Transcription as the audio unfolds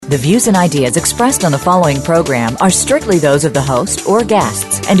The views and ideas expressed on the following program are strictly those of the host or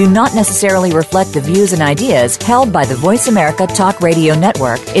guests and do not necessarily reflect the views and ideas held by the Voice America Talk Radio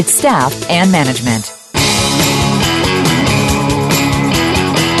Network, its staff, and management.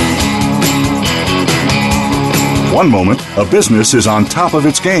 One moment, a business is on top of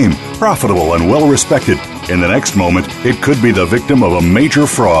its game, profitable and well-respected. In the next moment, it could be the victim of a major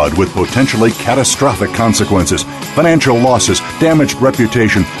fraud with potentially catastrophic consequences, financial losses, damaged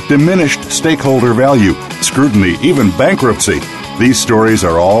reputation, diminished stakeholder value, scrutiny, even bankruptcy. These stories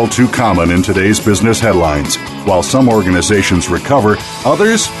are all too common in today's business headlines. While some organizations recover,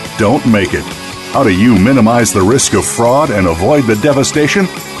 others don't make it. How do you minimize the risk of fraud and avoid the devastation?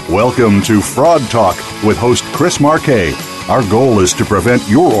 Welcome to Fraud Talk with host Chris Marquet. Our goal is to prevent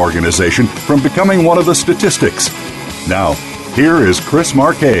your organization from becoming one of the statistics. Now, here is Chris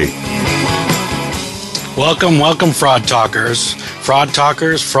Marquet. Welcome, fraud talkers,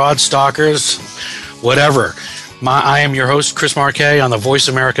 fraud stalkers, whatever. I am your host, Chris Marquet, on the Voice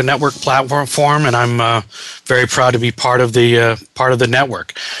America Network platform, and I'm very proud to be part of the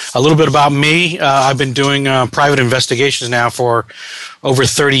network. A little bit about me: I've been doing private investigations now for over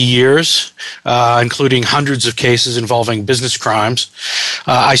 30 years, including hundreds of cases involving business crimes.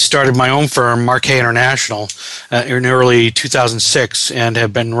 I started my own firm, Marquet International, in early 2006, and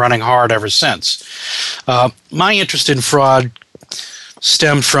have been running hard ever since. My interest in fraud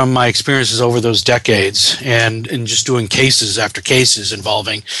stemmed from my experiences over those decades and just doing cases after cases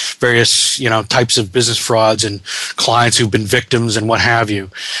involving various, types of business frauds and clients who've been victims and what have you.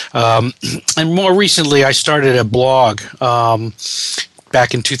 And more recently, I started a blog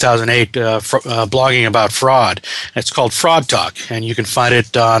back in 2008, blogging about fraud. It's called Fraud Talk, and you can find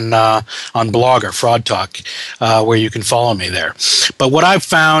it on Blogger, Fraud Talk, where you can follow me there. But what I've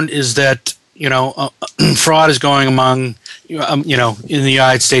found is that fraud is going among, in the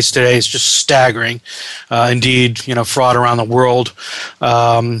United States today is just staggering. Indeed, fraud around the world,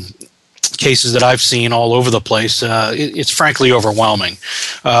 cases that I've seen all over the place, it's frankly overwhelming.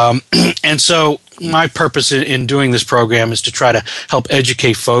 And so my purpose in doing this program is to try to help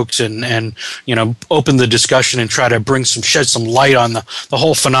educate folks and open the discussion and try to shed some light on the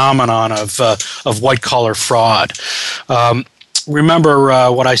whole phenomenon of white collar fraud.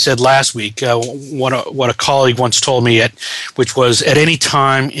 Remember what I said last week, what a colleague once told me, which was, at any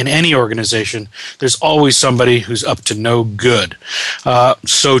time in any organization, there's always somebody who's up to no good.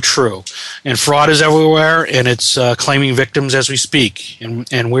 So true. And fraud is everywhere, and it's claiming victims as we speak.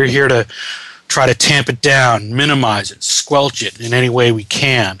 And we're here to try to tamp it down, minimize it, squelch it in any way we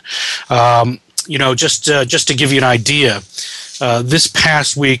can. Just to give you an idea, this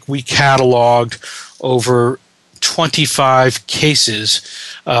past week we cataloged over 25 cases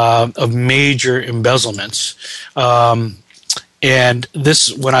of major embezzlements. And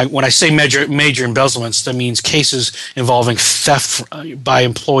this, when I say major embezzlements, that means cases involving theft by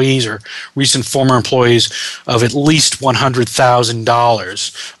employees or recent former employees of at least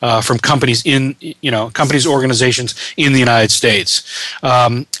 $100,000 from companies organizations in the United States.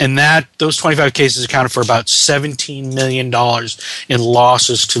 And those 25 cases accounted for about $17 million in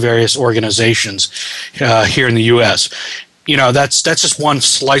losses to various organizations here in the U.S. That's just one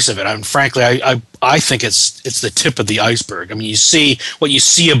slice of it. I mean, frankly, I think it's the tip of the iceberg. I mean, what you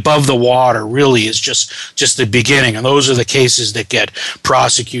see above the water really is just the beginning, and those are the cases that get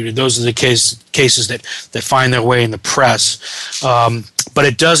prosecuted. Those are the cases that find their way in the press. But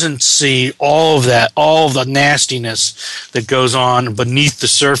it doesn't see all of the nastiness that goes on beneath the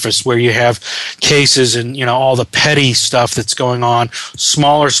surface, where you have cases and all the petty stuff that's going on,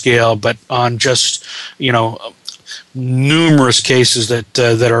 smaller scale, but on just numerous cases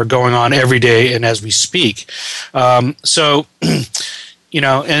that are going on every day and as we speak. And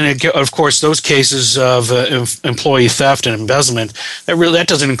of course, those cases of employee theft and embezzlement, that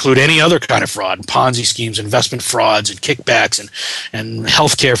doesn't include any other kind of fraud, Ponzi schemes, investment frauds, and kickbacks, and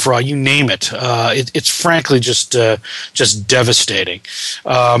healthcare fraud, you name it. It's frankly just devastating.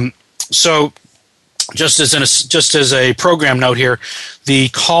 So just as a program note here, the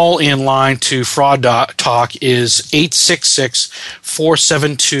call-in line to Fraud Talk is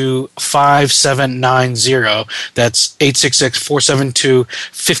 866-472-5790. That's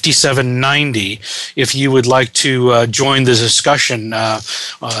 866-472-5790 if you would like to join the discussion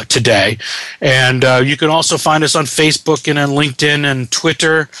today. And you can also find us on Facebook and on LinkedIn and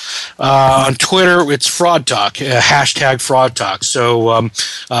Twitter. On Twitter, it's Fraud Talk, hashtag Fraud Talk. So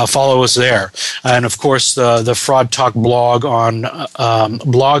follow us there. And, of course, the Fraud Talk blog on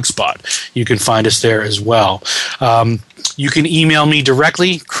Blogspot. You can find us there as well. You can email me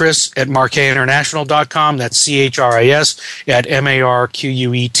directly, chris@marquetinternational.com. That's CHRIS at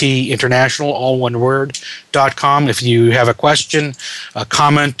MARQUET international, all one word, .com. If you have a question, a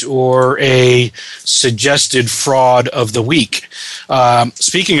comment, or a suggested fraud of the week.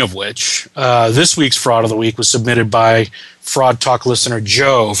 Speaking of which, this week's fraud of the week was submitted by Fraud Talk listener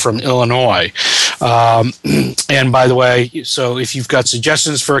Joe from Illinois. And by the way, so if you've got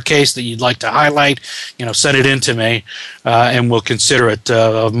suggestions for a case that you'd like to highlight, send it in to me, and we'll consider it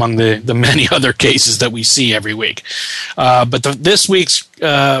among the many other cases that we see every week. But this week's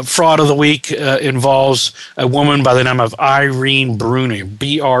fraud of the week involves a woman by the name of Irene Bruner,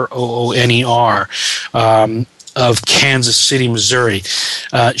 Brooner, of Kansas City, Missouri.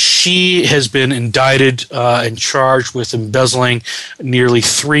 She has been indicted and charged with embezzling nearly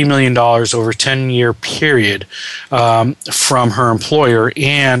 $3 million over a 10-year period from her employer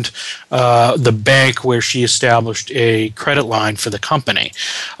and the bank where she established a credit line for the company.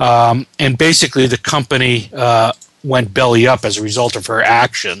 And basically the company went belly up as a result of her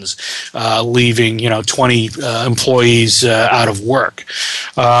actions, leaving 20 employees out of work.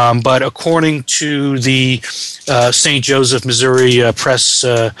 But according to the St. Joseph, Missouri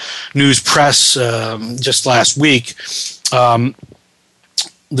News Press just last week,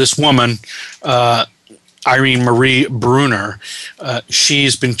 this woman, Irene Marie Bruner,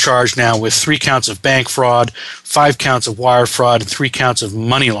 she's been charged now with 3 counts of bank fraud, 5 counts of wire fraud, and 3 counts of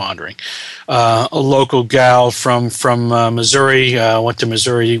money laundering. A local gal from Missouri, went to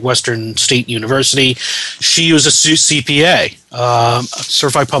Missouri Western State University. She was a CPA, a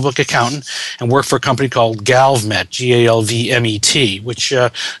certified public accountant, and worked for a company called Galvmet, Galvmet, which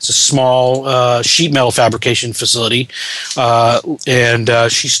is a small sheet metal fabrication facility. And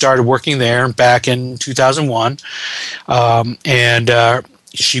she started working there back in 2001, and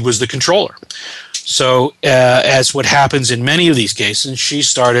she was the controller. So as what happens in many of these cases, she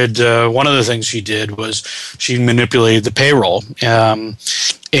started, one of the things she did was she manipulated the payroll and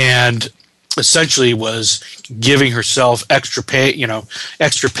essentially was giving herself extra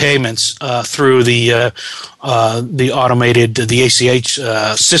payments through the automated, the ACH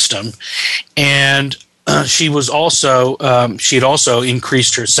system. And she had also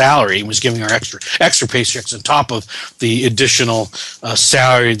increased her salary and was giving her extra paychecks on top of the additional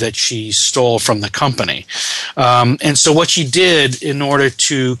salary that she stole from the company. And so what she did in order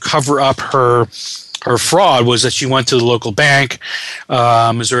to cover up her fraud was that she went to the local bank,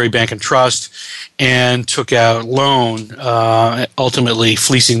 Missouri Bank and Trust, and took out a loan, ultimately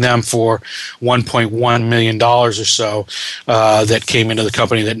fleecing them for $1.1 million or so that came into the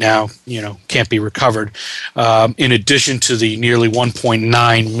company that now can't be recovered, in addition to the nearly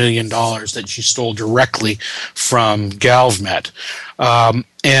 $1.9 million that she stole directly from Galvmet.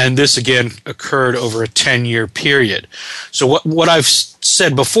 And this, again, occurred over a 10-year period. So what I've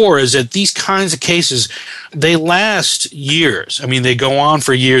said before is that these kinds of cases, they last years. I mean, they go on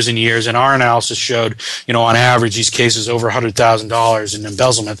for years and years, and our analysis showed, on average, these cases over $100,000 in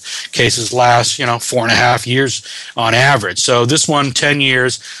embezzlement cases last, 4.5 years on average. So this one, 10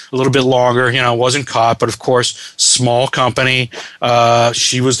 years, a little bit longer, wasn't caught, but of course, small company.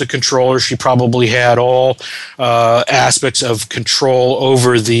 She was the controller. She probably had all aspects of control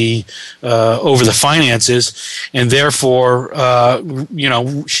over the finances, and therefore,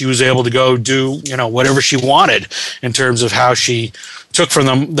 she was able to go do, whatever she wanted in terms of how she took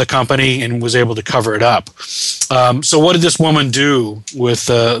from the company and was able to cover it up. So what did this woman do with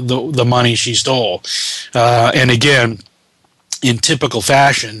the money she stole? And again, in typical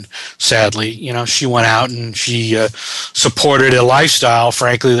fashion, sadly, she went out and she supported a lifestyle,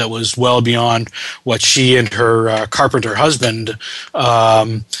 frankly, that was well beyond what she and her carpenter husband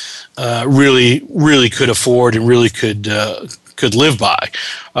really could afford and really could live by.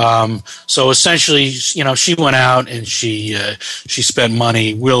 So essentially, she went out and she spent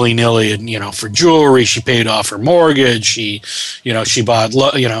money willy-nilly, and for jewelry. She paid off her mortgage. She bought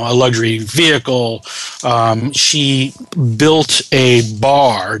a luxury vehicle. She built a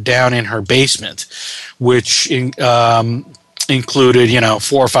bar down in her basement, which included,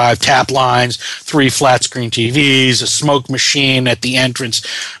 4 or 5 tap lines, 3 flat screen TVs, a smoke machine at the entrance,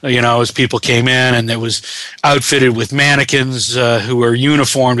 as people came in, and it was outfitted with mannequins who were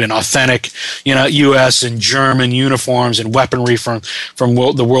uniformed in authentic, U.S. and German uniforms and weaponry from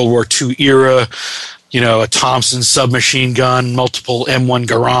the World War II era. a Thompson submachine gun, multiple M1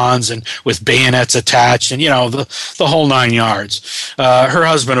 Garans, and with bayonets attached, and the whole 9 yards. Her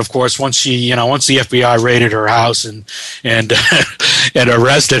husband, of course, once the FBI raided her house and and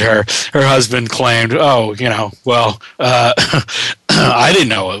arrested her, her husband claimed, I didn't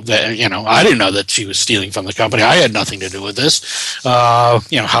know that she was stealing from the company. I had nothing to do with this.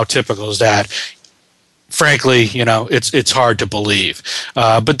 How typical is that? Frankly, it's hard to believe,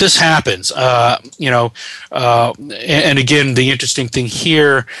 but this happens. And again, the interesting thing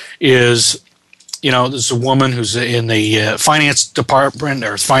here is, there's a woman who's in the finance department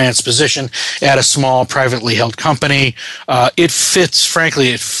or finance position at a small privately held company. It fits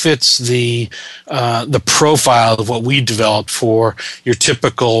the profile of what we developed for your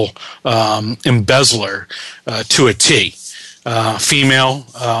typical embezzler to a T. Female,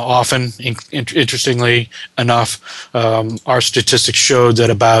 often, interestingly enough, our statistics showed that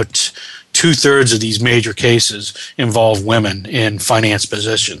about 2/3 of these major cases involve women in finance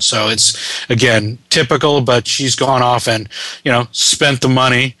positions. So it's, again, typical, but she's gone off and, spent the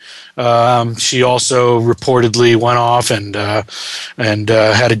money. She also reportedly went off and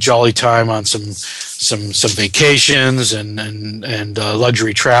had a jolly time on some vacations and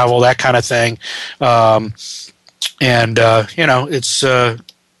luxury travel, that kind of thing.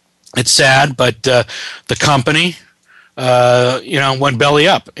 It's sad, but the company, went belly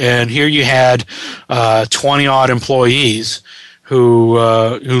up. And here you had 20-odd employees who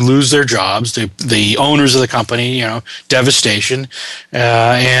lose their jobs. The owners of the company, devastation,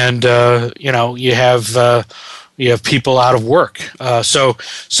 and you have people out of work. So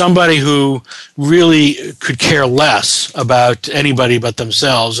somebody who really could care less about anybody but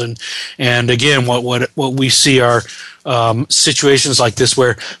themselves. And again, what we see are situations like this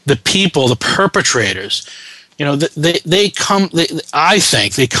where the perpetrators, I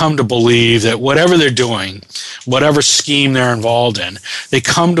think they come to believe that whatever they're doing, whatever scheme they're involved in, they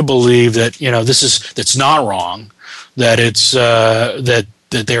come to believe that that's not wrong, that it's that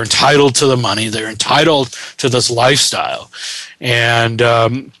they're entitled to the money, they're entitled to this lifestyle, and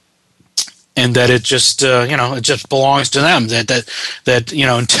that it just it just belongs to them. That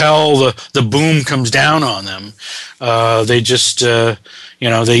until the boom comes down on them, they just they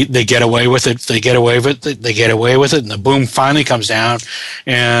get away with it. They get away with it. They get away with it, and the boom finally comes down,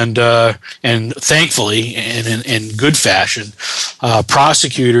 and thankfully, in good fashion,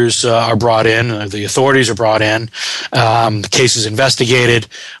 prosecutors are brought in. The authorities are brought in. The case is investigated.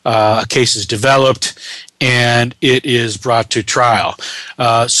 A case is developed, and it is brought to trial.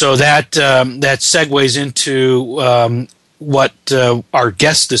 So that segues into what our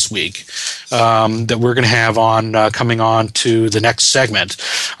guest this week that we're going to have on coming on to the next segment.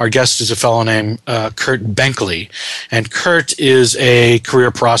 Our guest is a fellow named Kurt Benkley, and Kurt is a career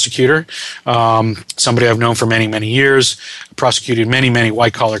prosecutor, somebody I've known for many, many years, prosecuted many, many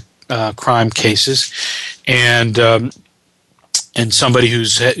white-collar crime cases, and somebody who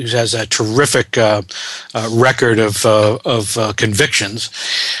has a terrific record of convictions.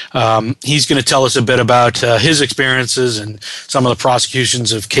 He's going to tell us a bit about his experiences and some of the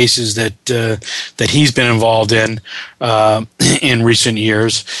prosecutions of cases that he's been involved in recent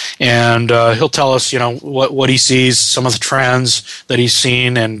years, and he'll tell us what he sees, some of the trends that he's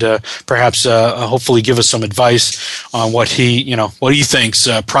seen, and perhaps hopefully give us some advice on what he thinks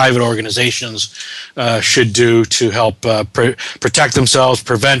private organizations should do to help protect themselves,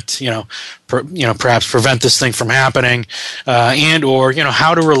 prevent perhaps prevent this thing from happening, and or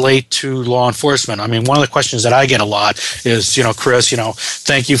how to relate to law enforcement. I mean, one of the questions that I get a lot is, Chris,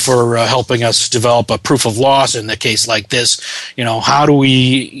 thank you for helping us develop a proof of loss in a case like this. How do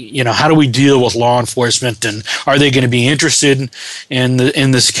we deal with law enforcement, and are they going to be interested in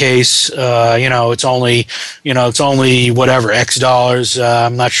this case? It's only whatever X dollars.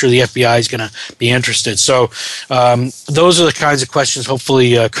 I'm not sure the FBI is going to be interested. So those are the kinds of questions.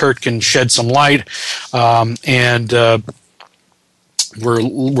 Hopefully, Kurt can shed some light, and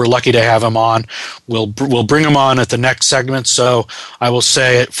we're lucky to have him on. We'll bring him on at the next segment. So I will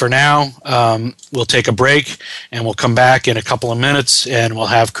say it for now. We'll take a break, and we'll come back in a couple of minutes, and we'll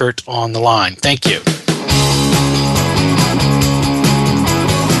have Kurt on the line. Thank you.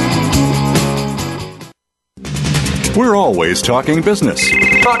 We're always talking business.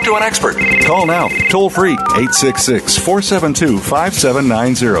 Talk to an expert. Call now, toll free,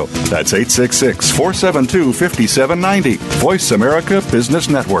 866-472-5790. That's 866-472-5790. Voice America Business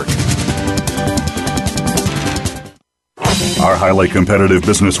Network. Our highly competitive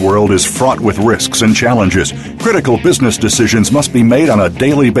business world is fraught with risks and challenges. Critical business decisions must be made on a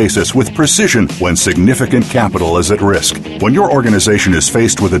daily basis with precision when significant capital is at risk. When your organization is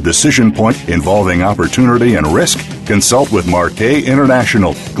faced with a decision point involving opportunity and risk, consult with Marquet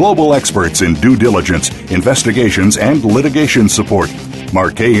International, global experts in due diligence, investigations, and litigation support.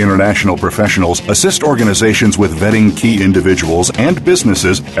 Marquet International professionals assist organizations with vetting key individuals and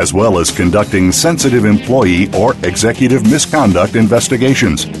businesses, as well as conducting sensitive employee or executive misconduct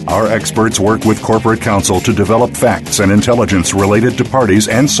investigations. Our experts work with corporate counsel to develop facts and intelligence related to parties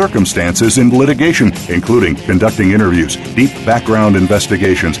and circumstances in litigation, including conducting interviews, deep background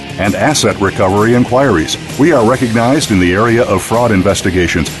investigations, and asset recovery inquiries. We are recognized in the area of fraud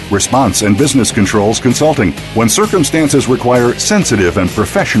investigations, response and business controls consulting. When circumstances require sensitive and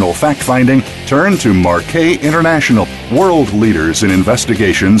professional fact-finding, turn to Marquet International, world leaders in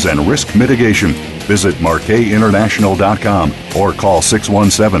investigations and risk mitigation. Visit marquetinternational.com or call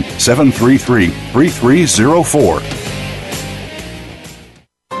 617-733-3304.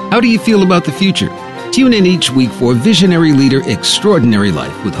 How do you feel about the future? Tune in each week for Visionary Leader Extraordinary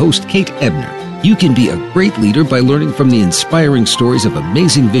Life with host Kate Ebner. You can be a great leader by learning from the inspiring stories of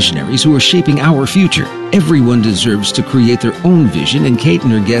amazing visionaries who are shaping our future. Everyone deserves to create their own vision, and Kate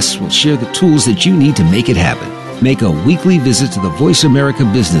and her guests will share the tools that you need to make it happen. Make a weekly visit to the Voice America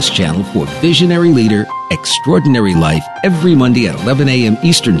Business Channel for Visionary Leader Extraordinary Life every Monday at 11 a.m.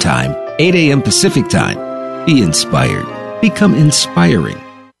 Eastern Time, 8 a.m. Pacific Time. Be inspired. Become inspiring.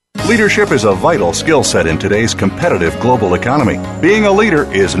 Leadership is a vital skill set in today's competitive global economy. Being a leader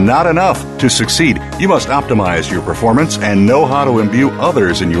is not enough. To succeed, you must optimize your performance and know how to imbue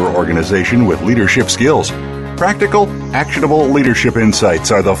others in your organization with leadership skills. Practical, actionable leadership insights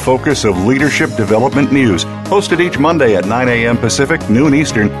are the focus of Leadership Development News, hosted each Monday at 9 a.m. Pacific, noon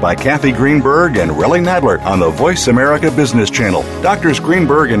Eastern, by Kathy Greenberg and Relly Nadler on the Voice America Business Channel. Doctors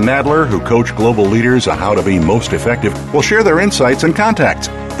Greenberg and Nadler, who coach global leaders on how to be most effective, will share their insights and contacts.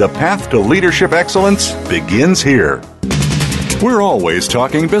 The path to leadership excellence begins here. We're always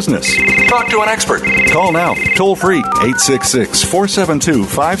talking business. Talk to an expert. Call now, toll free,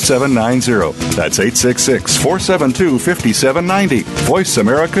 866-472-5790. That's 866-472-5790. Voice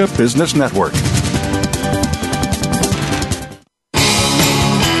America Business Network.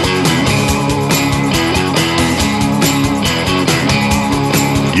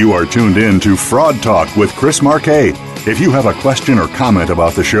 You are tuned in to Fraud Talk with Chris Marquet. If you have a question or comment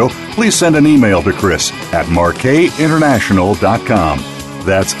about the show, please send an email to Chris at marquetinternational.com.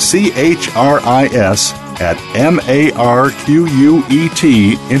 That's CHRIS at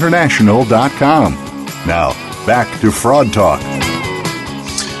MARQUET international.com. Now, back to Fraud Talk.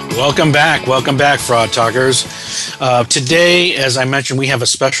 Welcome back, Fraud Talkers. Today, as I mentioned, we have a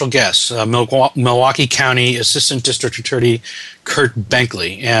special guest, Milwaukee County Assistant District Attorney Kurt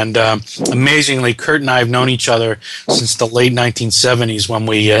Benkley. And amazingly, Kurt and I have known each other since the late 1970s when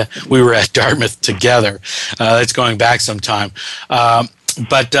we were at Dartmouth together. It's going back some time.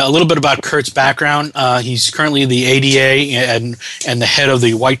 But a little bit about Kurt's background. He's currently the ADA and the head of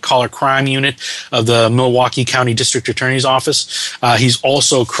the White Collar Crime Unit of the Milwaukee County District Attorney's Office. He's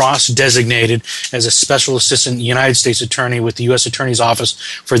also cross-designated as a Special Assistant United States Attorney with the U.S. Attorney's Office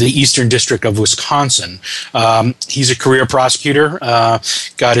for the Eastern District of Wisconsin. He's a career prosecutor,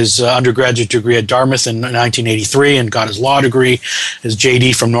 got his undergraduate degree at Dartmouth in 1983 and got his law degree, his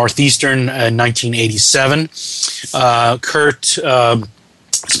JD from Northeastern in 1987. Kurt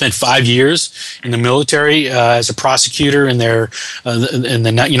spent 5 years in the military as a prosecutor in the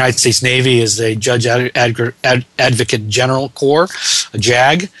United States Navy as a Judge Advocate General Corps, a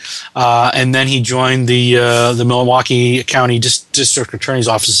JAG, and then he joined the Milwaukee County District Attorney's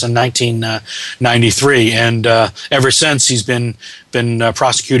Office in 1993, and ever since he's been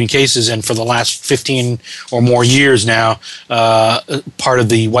prosecuting cases, and for the last 15 or more years now, part of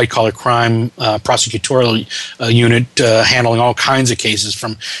the White Collar Crime Prosecutorial Unit, handling all kinds of cases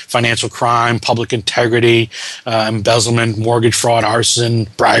from financial crime, public integrity, embezzlement, mortgage fraud, arson,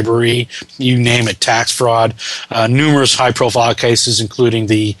 bribery, you name it, tax fraud, numerous high-profile cases, including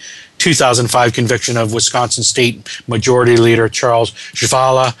the 2005 conviction of Wisconsin State Majority Leader Charles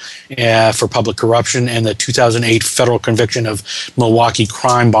Schwala for public corruption, and the 2008 federal conviction of Milwaukee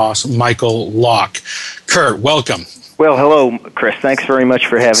crime boss Michael Locke. Kurt, welcome. Well, hello, Chris. Thanks very much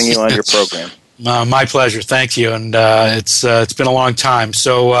for having you on your program. My pleasure. Thank you. And it's been a long time.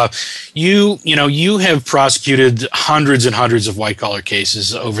 So you have prosecuted hundreds and hundreds of white collar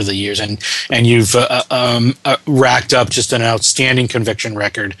cases over the years, and you've racked up just an outstanding conviction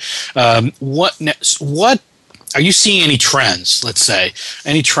record. What are you seeing any trends, let's say,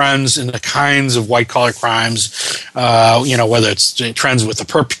 any trends in the kinds of white-collar crimes, whether it's trends with the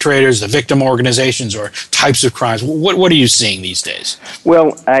perpetrators, the victim organizations, or types of crimes? What are you seeing these days?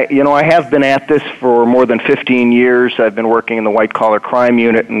 Well, I have been at this for more than 15 years. I've been working in the white-collar crime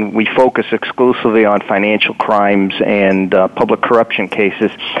unit, and we focus exclusively on financial crimes and public corruption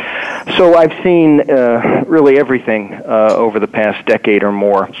cases. So I've seen really everything over the past decade or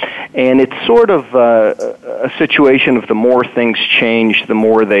more, and it's sort of a situation of the more things change, the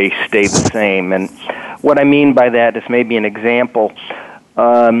more they stay the same. And what I mean by that is maybe an example.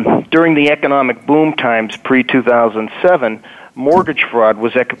 During the economic boom times pre-2007, mortgage fraud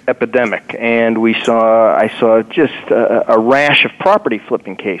was epidemic, and I saw just a rash of property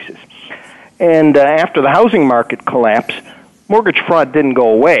flipping cases. And after the housing market collapsed, mortgage fraud didn't go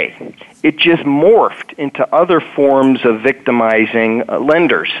away. It just morphed into other forms of victimizing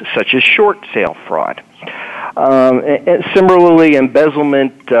lenders, such as short sale fraud. And similarly,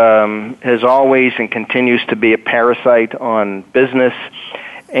 embezzlement has always and continues to be a parasite on business.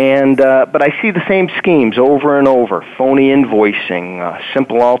 And but I see the same schemes over and over: phony invoicing,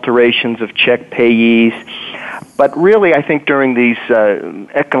 simple alterations of check payees. But really, I think during these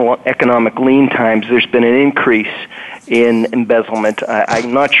economic lean times, there's been an increase in embezzlement.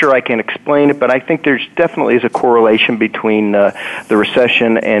 I'm not sure I can explain it, but I think there's definitely is a correlation between the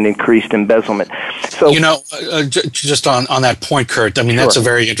recession and increased embezzlement. So, just on that point, Kurt, I mean, That's a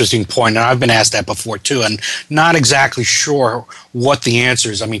very interesting point, and I've been asked that before, too, and not exactly sure what the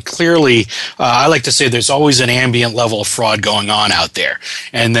answer is. I mean, clearly, I like to say there's always an ambient level of fraud going on out there.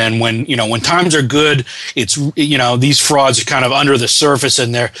 And then when times are good, it's, these frauds are kind of under the surface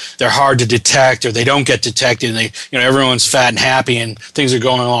and they're hard to detect, or they don't get detected, and everyone's fat and happy and things are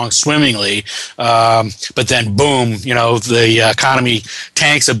going along swimmingly. But then boom, the economy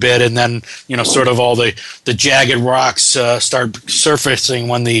tanks a bit, and then, sort of all the jagged rocks start surfacing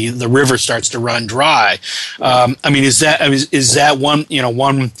when the river starts to run dry. Is that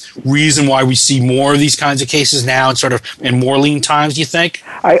one reason why we see more of these kinds of cases now and sort of in more lean times, do you think?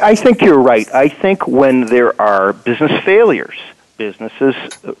 I think you're right. I think when there are business failures, businesses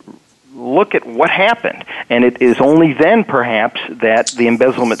look at what happened, and it is only then, perhaps, that the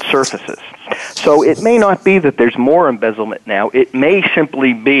embezzlement surfaces. So it may not be that there's more embezzlement now. It may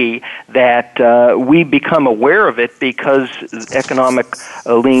simply be that we become aware of it because economic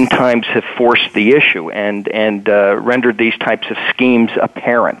lean times have forced the issue and rendered these types of schemes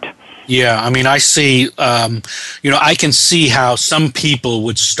apparent. Yeah, I mean, I see, I can see how some people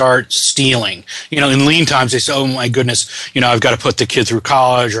would start stealing. In lean times, they say, oh, my goodness, I've got to put the kid through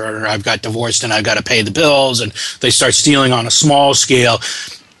college, or I've got divorced and I've got to pay the bills, and they start stealing on a small scale.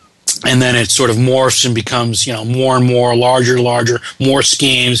 And then it sort of morphs and becomes, more and more, larger, more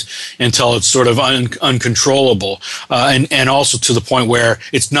schemes until it's sort of uncontrollable. And also to the point where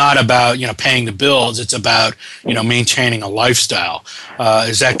it's not about, paying the bills. It's about, maintaining a lifestyle.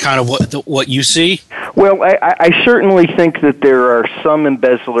 Is that kind of what you see? Well, I certainly think that there are some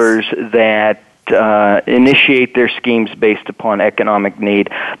embezzlers that initiate their schemes based upon economic need.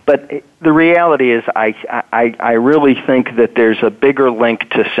 But the reality is I really think that there's a bigger link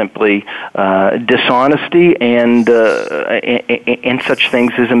to simply dishonesty and such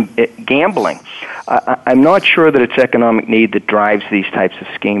things as gambling. I'm not sure that it's economic need that drives these types of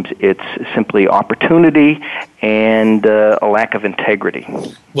schemes. It's simply opportunity and a lack of integrity.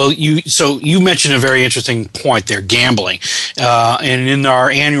 Well, you mentioned a very interesting point there, gambling. And in our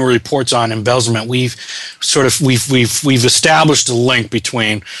annual reports on embezzlement, we've established a link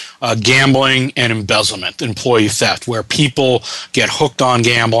between gambling and embezzlement, employee theft, where people get hooked on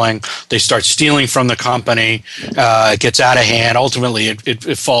gambling, they start stealing from the company, it gets out of hand, ultimately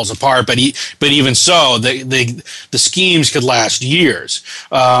it falls apart. But even so, the schemes could last years.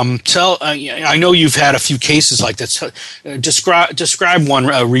 I know you've had a few cases like this. Describe one,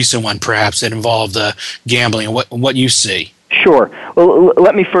 a recent one perhaps, that involved gambling and what you see. Sure. Well,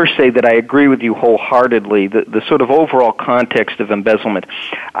 let me first say that I agree with you wholeheartedly. The sort of overall context of embezzlement,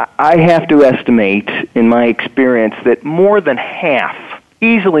 I have to estimate, in my experience, that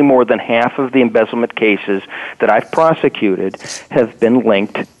easily more than half of the embezzlement cases that I've prosecuted have been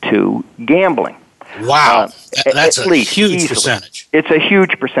linked to gambling. Wow, that's at a least, huge easily. percentage. It's a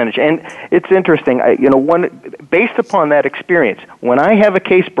huge percentage, and it's interesting. Based upon that experience, when I have a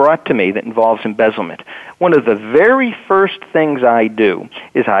case brought to me that involves embezzlement, one of the very first things I do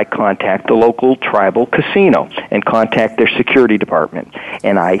is I contact the local tribal casino and contact their security department,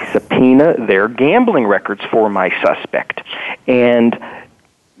 and I subpoena their gambling records for my suspect. And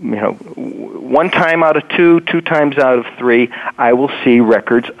one time out of two times out of three, I will see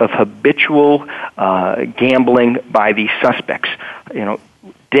records of habitual gambling by these suspects.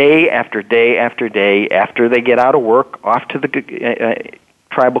 Day after day after day, after they get out of work, off to the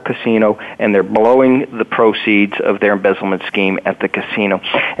tribal casino, and they're blowing the proceeds of their embezzlement scheme at the casino.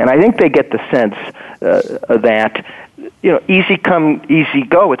 And I think they get the sense that easy come, easy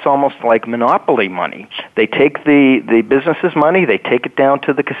go. It's almost like monopoly money. They take the business's money, they take it down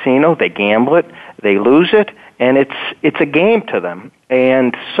to the casino, they gamble it, they lose it, and it's a game to them.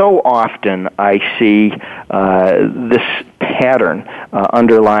 And so often I see this pattern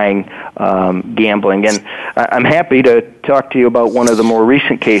underlying gambling. And I'm happy to talk to you about one of the more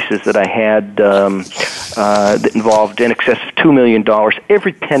recent cases that I had that involved in excess of $2 million,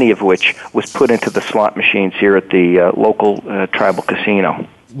 every penny of which was put into the slot machines here at the local tribal casino.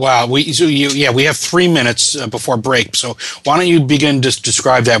 Wow, we have 3 minutes before break. So why don't you begin to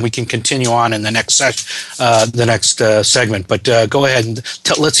describe that? We can continue on in the next segment. But go ahead and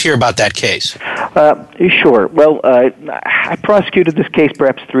let's hear about that case. Sure. Well, I prosecuted this case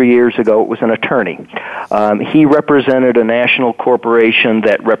perhaps 3 years ago. It was an attorney. He represented a national corporation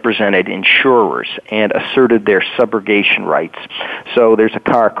that represented insurers and asserted their subrogation rights. So there's a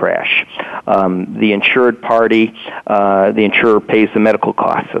car crash. The insured party, the insurer pays the medical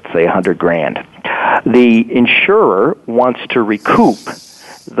costs. Let's say $100,000. The insurer wants to recoup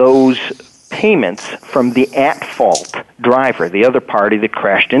those payments from the at-fault driver, the other party that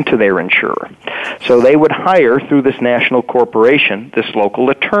crashed into their insurer. So they would hire, through this national corporation, this local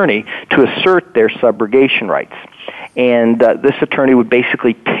attorney to assert their subrogation rights. And this attorney would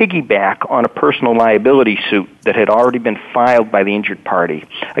basically piggyback on a personal liability suit that had already been filed by the injured party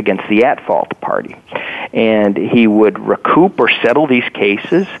against the at-fault party. And he would recoup or settle these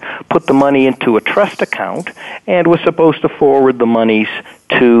cases, put the money into a trust account, and was supposed to forward the monies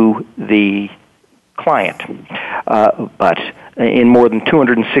to the client. But in more than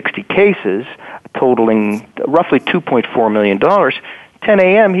 260 cases, totaling roughly $2.4 million, 10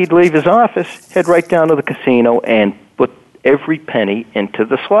 a.m., he'd leave his office, head right down to the casino, and put every penny into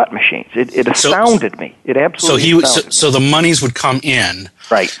the slot machines. It astounded me. It absolutely astounded me. So the monies would come in,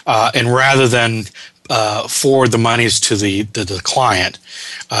 right? And rather than forward the monies to the client,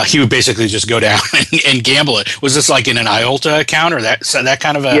 he would basically just go down and gamble it. Was this like in an IOLTA account or that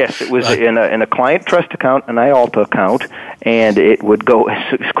kind of a? Yes, it was in a client trust account, an IOLTA account, and it would go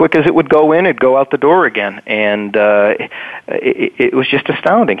as quick as it would go in, it'd go out the door again, and it was just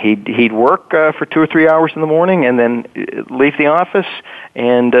astounding. He'd work for 2 or 3 hours in the morning, and then leave the office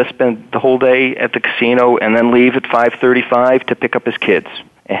and spend the whole day at the casino, and then leave at 5:35 to pick up his kids.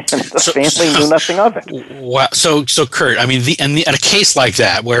 And the family knew nothing of it. Wow. So Kurt, I mean, in a case like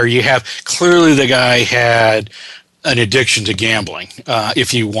that, where you have clearly the guy had an addiction to gambling,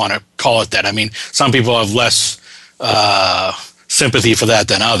 if you want to call it that. I mean, some people have less sympathy for that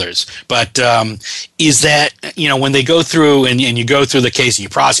than others. But is that, when they go through and you go through the case and you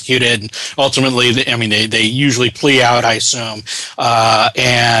prosecute it, and ultimately, they usually plea out, I assume,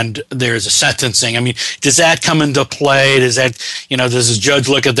 and there's a sentencing. I mean, does that come into play? Does the judge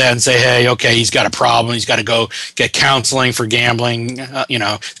look at that and say, hey, okay, he's got a problem, he's got to go get counseling for gambling, he's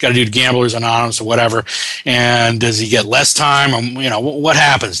got to do Gamblers Anonymous or whatever, and does he get less time? What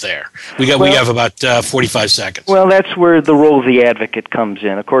happens there? We have about 45 seconds. Well, that's where the role of the advocate comes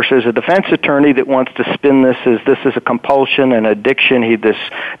in. Of course, there's a defense attorney that wants to spin this as a compulsion and addiction. This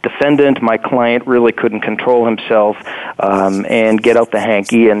defendant, my client, really couldn't control himself and get out the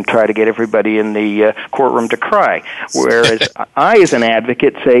hanky and try to get everybody in the courtroom to cry. Whereas I, as an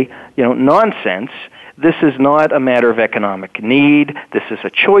advocate, say, nonsense. This is not a matter of economic need. This is a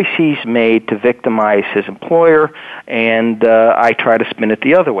choice he's made to victimize his employer, and I try to spin it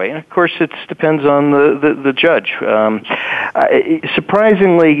the other way. And of course, it depends on the judge.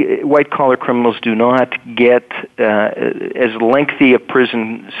 Surprisingly, white-collar criminals do not get as lengthy a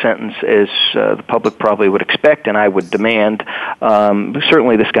prison sentence as the public probably would expect, and I would demand.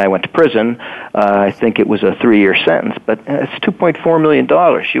 Certainly, this guy went to prison. I think it was a 3-year sentence, but it's $2.4 million.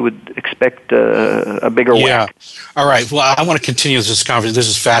 You would expect a bigger whack. All right. Well, I want to continue this conversation. This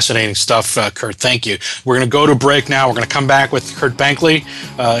is fascinating stuff, Kurt. Thank you. We're going to go to break now. We're going to come back with Kurt Benkley,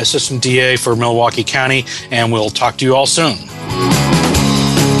 Assistant DA for Milwaukee County, and we'll talk to you all soon.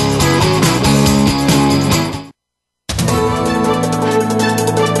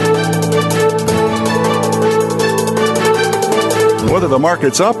 whether the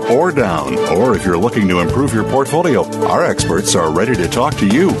market's up or down. Or if you're looking to improve your portfolio, our experts are ready to talk to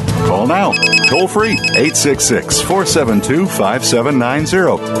you. Call now. Toll free,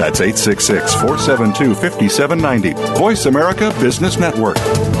 866-472-5790. That's 866-472-5790. Voice America Business Network.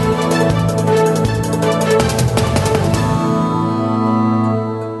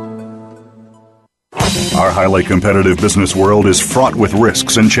 Our highly competitive business world is fraught with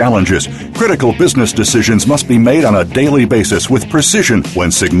risks and challenges. Critical business decisions must be made on a daily basis with precision when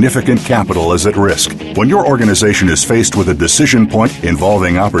significant capital is at risk. When your organization is faced with a decision point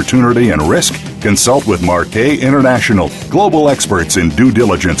involving opportunity and risk, consult with Marquet International, global experts in due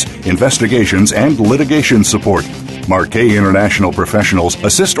diligence, investigations, and litigation support. Marquet International professionals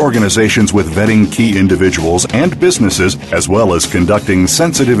assist organizations with vetting key individuals and businesses, as well as conducting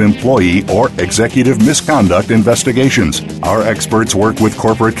sensitive employee or executive misconduct investigations. Our experts work with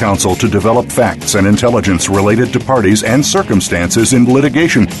corporate counsel to develop facts and intelligence related to parties and circumstances in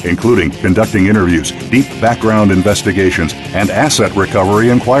litigation, including conducting interviews, deep background investigations, and asset recovery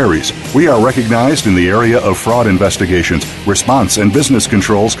inquiries. We are recognized in the area of fraud investigations, response and business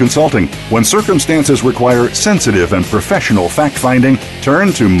controls consulting. When circumstances require sensitive and professional fact-finding,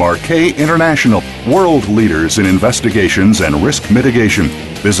 turn to Marquet International, world leaders in investigations and risk mitigation.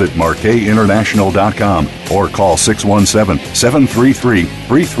 Visit marquetinternational.com or call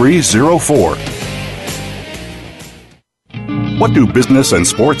 617-733-3304. What do business and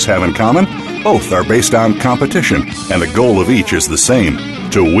sports have in common? Both are based on competition, and the goal of each is the same: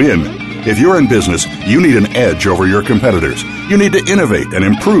 to win. If you're in business, you need an edge over your competitors. You need to innovate and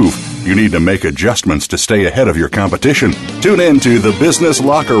improve. You need to make adjustments to stay ahead of your competition. Tune in to The Business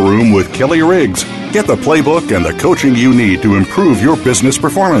Locker Room with Kelly Riggs. Get the playbook and the coaching you need to improve your business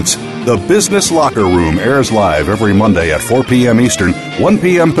performance. The Business Locker Room airs live every Monday at 4 p.m. Eastern, 1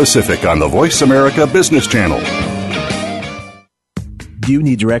 p.m. Pacific on the Voice America Business Channel. Do you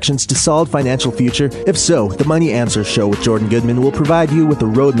need directions to solid financial future? If so, the Money Answer Show with Jordan Goodman will provide you with a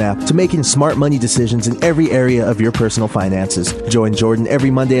roadmap to making smart money decisions in every area of your personal finances. Join Jordan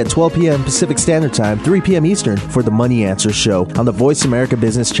every Monday at 12 p.m. Pacific Standard Time, 3 p.m. Eastern for the Money Answer Show on the Voice America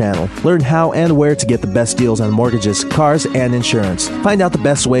Business Channel. Learn how and where to get the best deals on mortgages, cars, and insurance. Find out the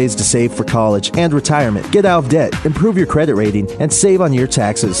best ways to save for college and retirement. Get out of debt, improve your credit rating, and save on your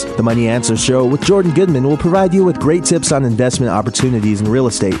taxes. The Money Answer Show with Jordan Goodman will provide you with great tips on investment opportunities in real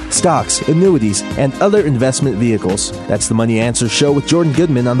estate, stocks, annuities, and other investment vehicles. That's the Money Answer Show with Jordan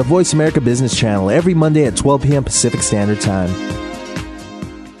Goodman on the Voice America Business Channel every Monday at 12 p.m. Pacific Standard Time.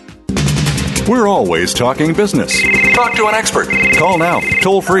 We're always talking business. Talk to an expert. Call now,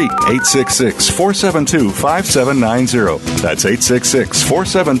 toll free, 866-472-5790. That's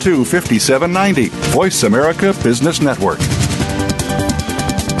 866-472-5790. Voice America Business Network.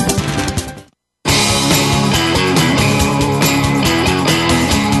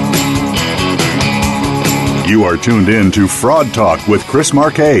 You are tuned in to Fraud Talk with Chris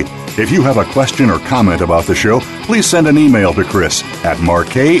Marquet. If you have a question or comment about the show, please send an email to Chris at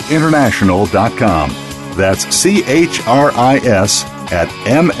marquetinternational.com. That's CHRIS at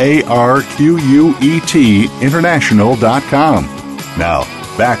MARQUET international.com. Now,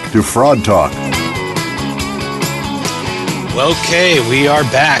 back to Fraud Talk. Okay, we are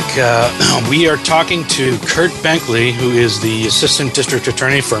back. We are talking to Kurt Benkley, who is the Assistant District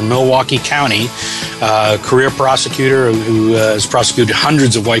Attorney for Milwaukee County, career prosecutor who has prosecuted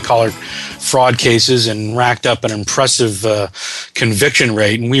hundreds of white-collar fraud cases and racked up an impressive conviction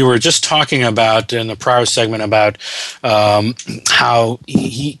rate. And we were just talking about, in the prior segment, about how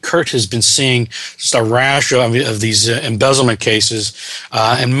Kurt has been seeing just a rash of these embezzlement cases,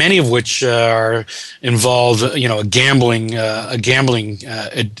 and many of which are involve, a gambling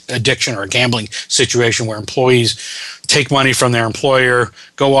addiction or a gambling situation where employees take money from their employer,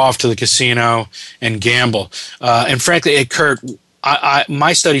 go off to the casino, and gamble. And frankly, Kurt,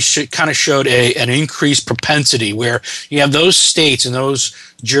 my study kind of showed an increased propensity where you have those states and those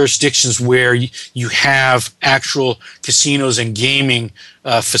jurisdictions where you have actual casinos and gaming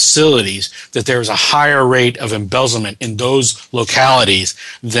facilities, that there's a higher rate of embezzlement in those localities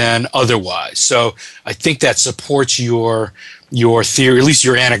than otherwise. So I think that supports your theory, at least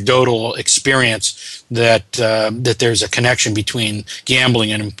your anecdotal experience, that there's a connection between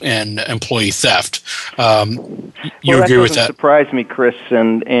gambling and employee theft. You agree with that? That doesn't surprise me, Chris,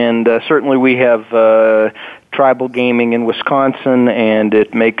 and certainly we have tribal gaming in Wisconsin, and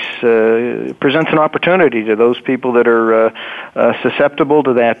it presents an opportunity to those people that are susceptible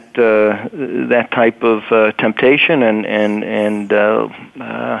to that type of temptation, and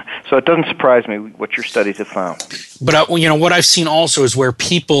so it doesn't surprise me what your studies have found. But what I've seen also is where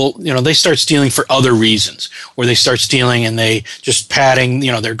people, they start stealing for other reasons, or they start stealing and they just padding,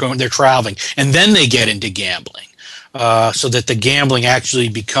 they're traveling, and then they get into gambling. So that the gambling actually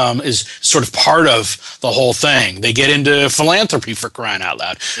is sort of part of the whole thing. They get into philanthropy, for crying out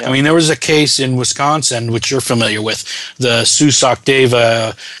loud. Yeah. I mean, there was a case in Wisconsin, which you're familiar with, the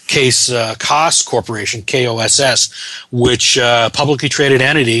Susak-Deva case, KOSS Corporation, KOSS, which publicly traded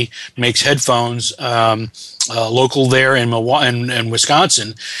entity makes headphones, local there in Milwaukee, in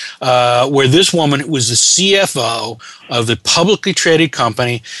Wisconsin, where this woman was the CFO of the publicly traded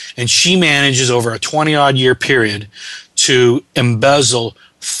company, and she manages over a 20-odd year period to embezzle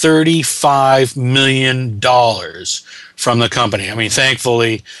 $35 million from the company. I mean,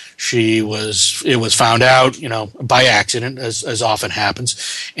 thankfully, it was found out, by accident, as often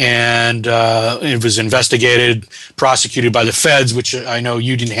happens, and it was investigated, prosecuted by the feds, which I know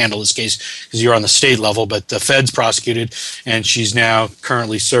you didn't handle this case because you're on the state level, but the feds prosecuted, and she's now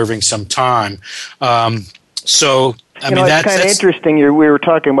currently serving some time. It's kind of interesting. We were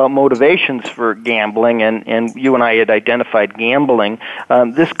talking about motivations for gambling, and you and I had identified gambling.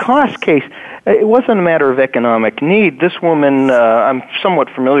 This KOSS case, it wasn't a matter of economic need. This woman, I'm somewhat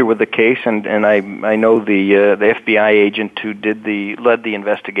familiar with the case, and I know the FBI agent who led the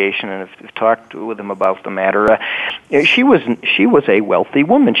investigation, and have talked with him about the matter. She was a wealthy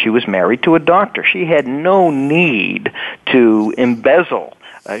woman. She was married to a doctor. She had no need to embezzle.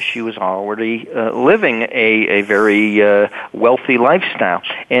 She was already living a very wealthy lifestyle.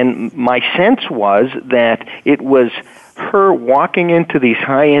 And my sense was that it was her walking into these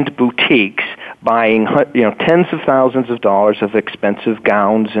high-end boutiques, buying tens of thousands of dollars of expensive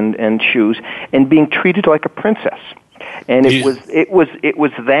gowns and shoes, and being treated like a princess. And it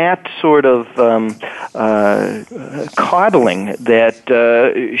was that sort of coddling that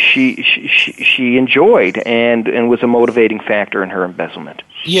she enjoyed and was a motivating factor in her embezzlement.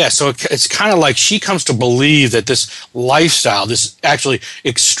 Yeah, so it's kind of like she comes to believe that this lifestyle, this actually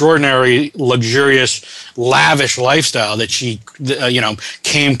extraordinary, luxurious, lavish lifestyle that she,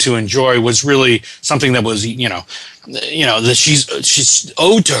 came to enjoy was really something that was, that she's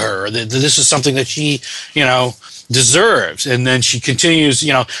owed to her. That this is something that she, deserves. And then she continues,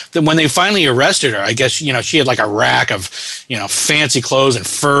 that when they finally arrested her, I guess, she had like a rack of, fancy clothes and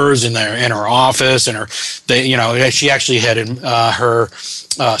furs in her office, and she actually had her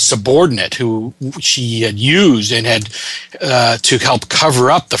subordinate who she had used and had to help cover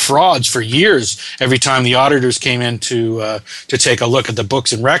up the frauds for years. Every time the auditors came in to take a look at the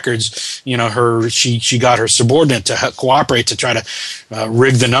books and records, she got her subordinate to cooperate to try to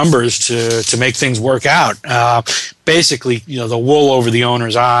rig the numbers to make things work out. Basically, the wool over the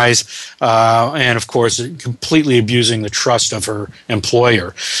owner's eyes, and of course, completely abusing the trust of her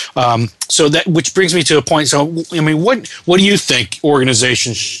employer. So that, which brings me to a point. So, I mean, what do you think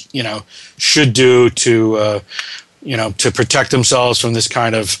organizations, should do to protect themselves from this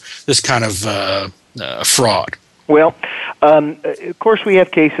kind of fraud? Well, of course, we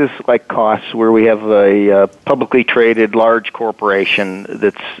have cases like KOSS where we have a publicly traded large corporation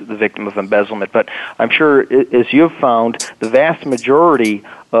that's the victim of embezzlement. But I'm sure, as you've found, the vast majority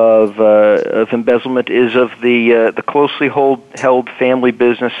of embezzlement is of the closely held family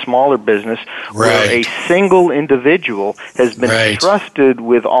business, smaller business, where a single individual has been trusted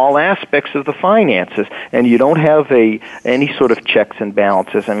with all aspects of the finances, and you don't have any sort of checks and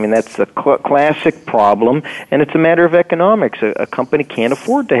balances. I mean, that's a classic problem, and it's a matter of economics. A company can't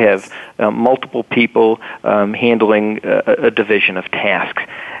afford to have multiple people handling a division of tasks.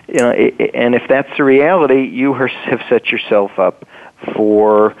 And if that's the reality, you have set yourself up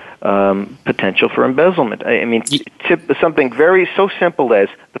for potential for embezzlement. I mean, something so simple as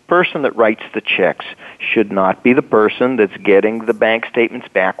the person that writes the checks should not be the person that's getting the bank statements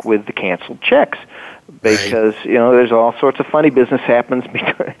back with the canceled checks, because there's all sorts of funny business happens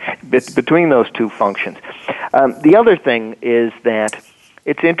between those two functions. The other thing is that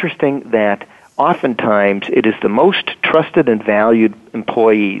it's interesting that oftentimes it is the most trusted and valued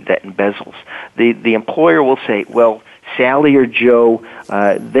employee that embezzles. The employer will say, well, Sally or Joe,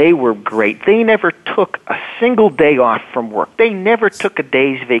 they were great. They never took a single day off from work. They never took a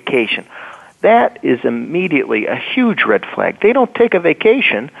day's vacation. That is immediately a huge red flag. They don't take a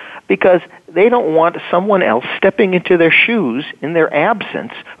vacation because they don't want someone else stepping into their shoes in their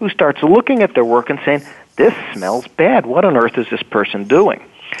absence who starts looking at their work and saying, this smells bad. What on earth is this person doing?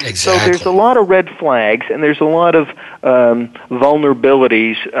 Exactly. So there's a lot of red flags, and there's a lot of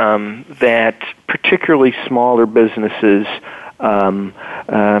vulnerabilities that particularly smaller businesses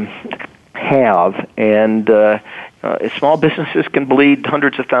have, and small businesses can bleed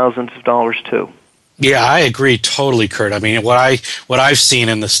hundreds of thousands of dollars too. Yeah, I agree totally, Kurt. I mean, what I've seen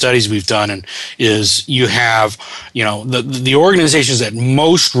in the studies we've done is you have, the organizations at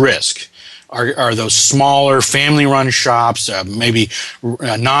most risk are those smaller family-run shops, maybe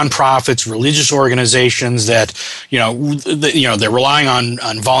nonprofits, religious organizations that they're relying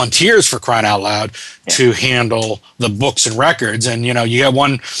on volunteers, for crying out loud, to handle the books and records. And you get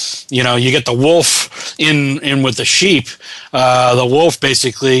you get the wolf in with the sheep. The wolf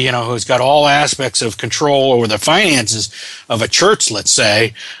basically, who's got all aspects of control over the finances of a church, let's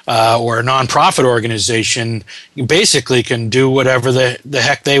say, or a nonprofit organization, basically can do whatever the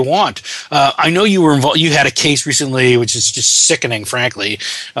heck they want. I know you were involved. You had a case recently, which is just sickening, frankly,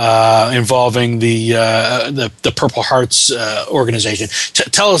 involving the Purple Hearts organization.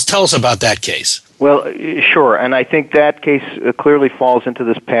 Tell us about that case. Well, sure, and I think that case clearly falls into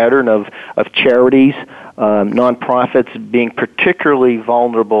this pattern of charities, nonprofits being particularly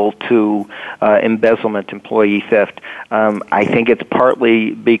vulnerable to embezzlement, employee theft. I think it's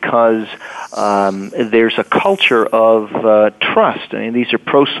partly because there's a culture of trust. I mean, these are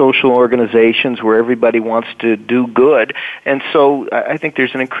pro-social organizations where everybody wants to do good, and so I think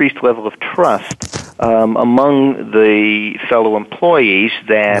there's an increased level of trust among the fellow employees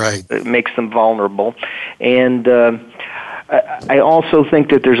that makes them vulnerable. And I also think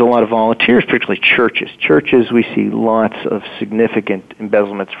that there's a lot of volunteers, particularly churches. Churches, we see lots of significant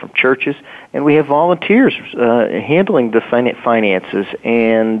embezzlements from churches, and we have volunteers handling the finances.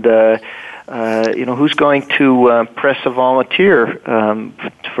 And who's going to press a volunteer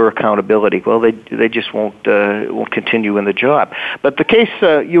for accountability? Well, they just won't continue in the job. But the case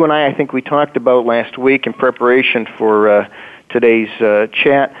you and I think we talked about last week in preparation for today's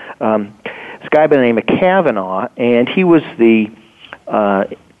chat. This guy by the name of Kavanaugh, and he was the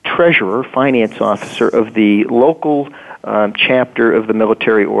treasurer, finance officer of the local chapter of the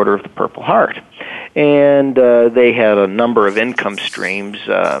Military Order of the Purple Heart. And they had a number of income streams,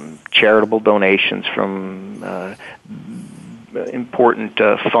 charitable donations from important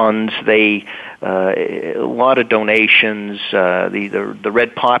funds. They a lot of donations. The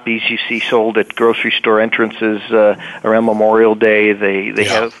red poppies you see sold at grocery store entrances around Memorial Day. They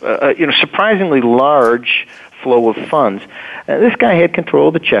have surprisingly large flow of funds. This guy had control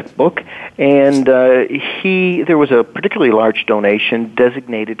of the checkbook, and there was a particularly large donation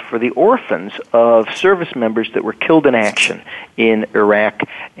designated for the orphans of service members that were killed in action in Iraq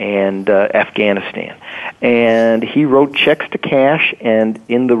and Afghanistan. And he wrote checks to cash, and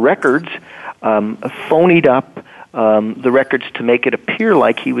in the records, phonied up the records to make it appear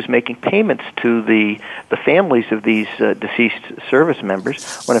like he was making payments to the families of these deceased service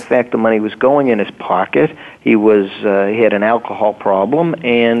members, when in fact the money was going in his pocket. He had an alcohol problem,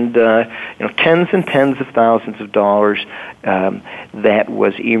 and tens and tens of thousands of dollars that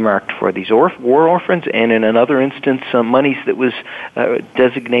was earmarked for these war orphans, and in another instance, monies that was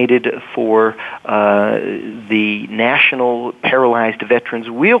designated for the National Paralyzed Veterans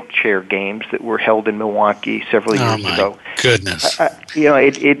Wheelchair Games that were held in Milwaukee several years ago. Goodness!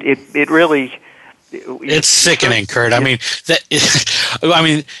 It really. It's sickening, Kurt. I mean,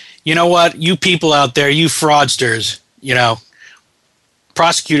 you know what? You people out there, you fraudsters,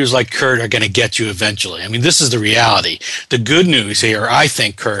 prosecutors like Kurt are going to get you eventually. I mean, this is the reality. The good news here, I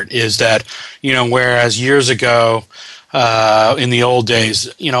think, Kurt, is that, whereas years ago, in the old days,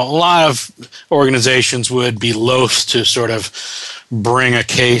 a lot of organizations would be loath to sort of bring a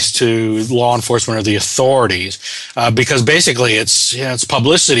case to law enforcement or the authorities because basically it's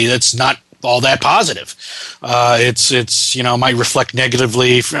publicity that's not all that positive. It's might reflect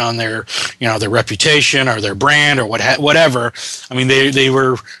negatively on their their reputation or their brand or whatever. I mean, they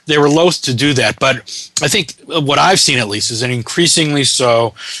were loath to do that, but I think what I've seen at least is that increasingly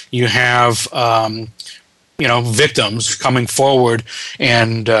so you have victims coming forward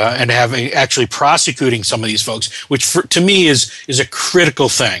and having actually prosecuting some of these folks, which to me is a critical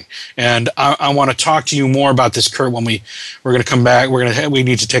thing. And I want to talk to you more about this, Kurt, when we're going to come back. We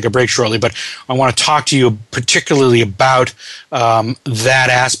need to take a break shortly, but I want to talk to you particularly about that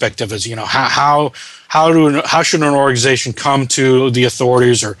aspect of it. How should an organization come to the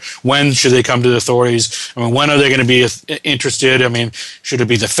authorities, or when should they come to the authorities? I mean, when are they going to be interested? I mean, should it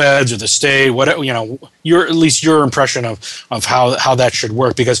be the feds or the state? At least your impression of how that should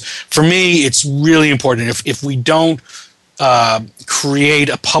work. Because for me, it's really important. If we don't create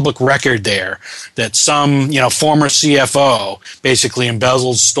a public record there that some former CFO basically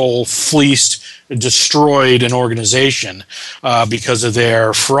embezzled, stole, fleeced, destroyed an organization because of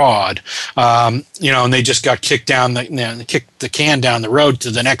their fraud, and they just got kicked the can down the road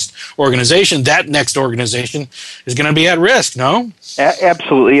to the next organization. That next organization is going to be at risk. No.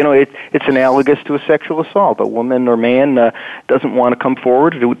 Absolutely. It's analogous to a sexual assault. A woman or man doesn't want to come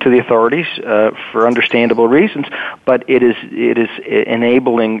forward to the authorities for understandable reasons, but it is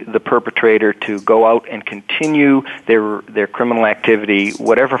enabling the perpetrator to go out and continue their criminal activity,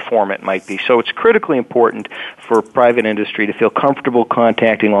 whatever form it might be. So it's critically important for private industry to feel comfortable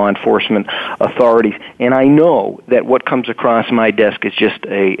contacting law enforcement authorities. And I know that what comes across my desk is just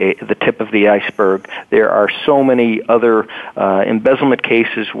the tip of the iceberg. There are so many other embezzlement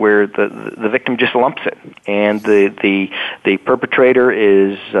cases where the victim just lumps it, and the perpetrator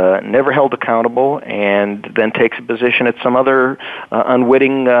is never held accountable, and then takes a position at some other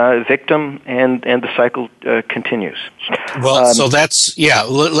unwitting victim, and the cycle continues. Well, so that's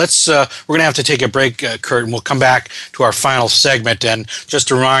let's we're going to have to take a break, Kurt, and we'll come back to our final segment. And just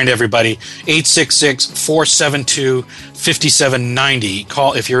to remind everybody, 866-472-5790.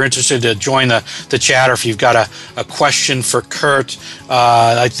 Call if you're interested to join the chat, or if you've got a question for Kurt.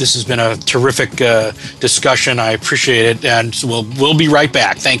 This has been a terrific discussion. I appreciate it, and we'll be right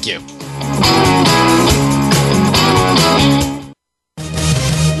back. Thank you.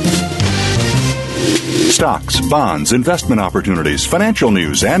 Stocks, bonds, investment opportunities, financial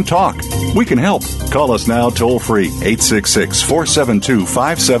news, and talk. We can help. Call us now toll-free,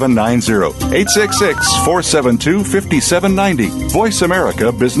 866-472-5790, 866-472-5790. Voice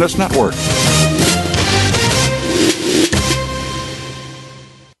America Business Network.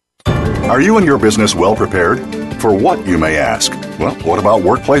 Are you and your business well prepared? For what, you may ask? Well, what about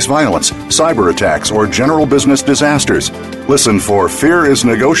workplace violence, cyber attacks, or general business disasters? Listen for Fear is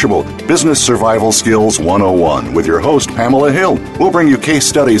Negotiable, Business Survival Skills 101 with your host, Pamela Hill. We'll bring you case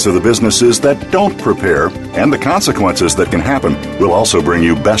studies of the businesses that don't prepare and the consequences that can happen. We'll also bring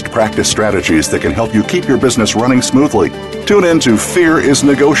you best practice strategies that can help you keep your business running smoothly. Tune in to Fear is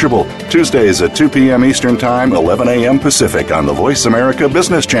Negotiable, Tuesdays at 2 p.m. Eastern Time, 11 a.m. Pacific on the Voice America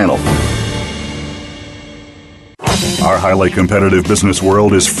Business Channel. Our highly competitive business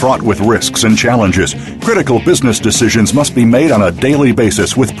world is fraught with risks and challenges. Critical business decisions must be made on a daily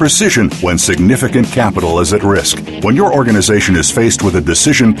basis with precision when significant capital is at risk. When your organization is faced with a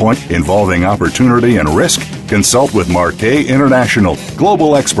decision point involving opportunity and risk, consult with Marquet International,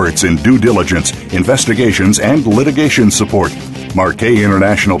 global experts in due diligence, investigations, and litigation support. Marquet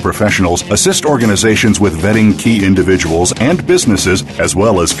International professionals assist organizations with vetting key individuals and businesses, as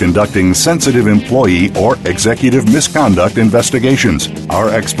well as conducting sensitive employee or executive misconduct investigations. Our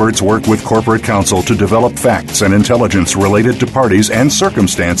experts work with corporate counsel to develop facts and intelligence related to parties and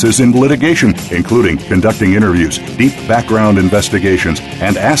circumstances in litigation, including conducting interviews, deep background investigations,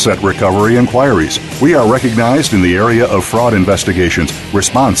 and asset recovery inquiries. We are recognized in the area of fraud investigations,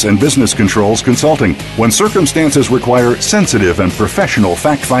 response and business controls consulting. When circumstances require sensitive and professional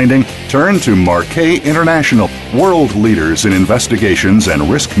fact-finding, turn to Marquet International, world leaders in investigations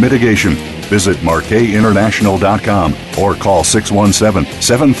and risk mitigation. Visit marquetinternational.com or call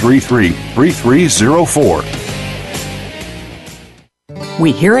 617-733-3304.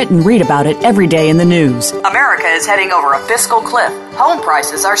 We hear it and read about it every day in the news. America is heading over a fiscal cliff. Home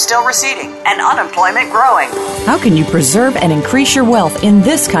prices are still receding and unemployment growing. How can you preserve and increase your wealth in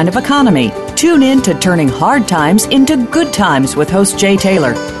this kind of economy? Tune in to Turning Hard Times into Good Times with host Jay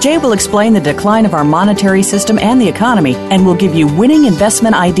Taylor. Jay will explain the decline of our monetary system and the economy, and will give you winning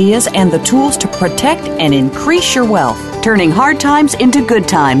investment ideas and the tools to protect and increase your wealth. Turning Hard Times into Good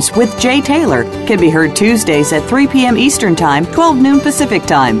Times with Jay Taylor can be heard Tuesdays at 3 p.m. Eastern Time, 12 noon Pacific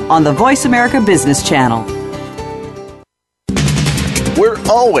Time on the Voice America Business Channel. We're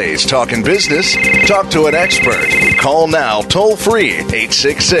always talking business. Talk to an expert. Call now toll free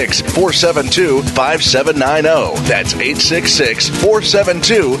 866-472-5790. That's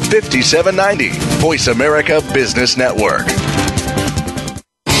 866-472-5790. Voice America Business Network.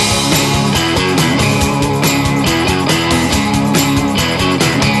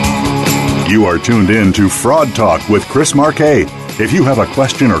 You are tuned in to Fraud Talk with Chris Marquet. If you have a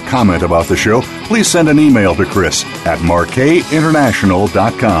question or comment about the show, please send an email to Chris at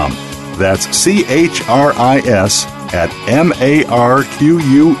marquetinternational.com. That's CHRIS at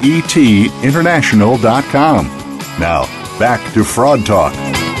MARQUET international.com. Now, back to Fraud Talk.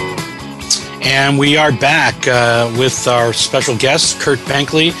 And we are back with our special guest, Kurt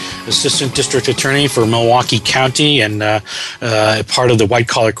Benkley, Assistant District Attorney for Milwaukee County and part of the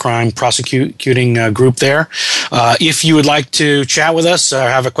white-collar crime prosecuting group there. If you would like to chat with us or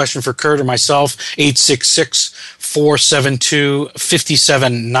have a question for Kurt or myself,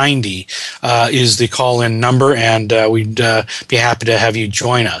 866-472-5790 is the call-in number, and we'd be happy to have you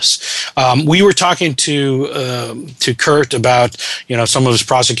join us. We were talking to Kurt about some of his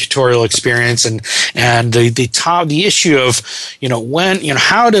prosecutorial experience and the issue of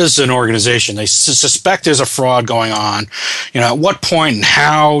how does an organization, they suspect there's a fraud going on, at what point and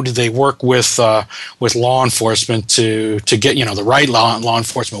how do they work with law enforcement to get the right law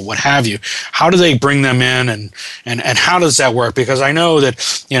enforcement, what have you? How do they bring them in, and how does that work? Because I know that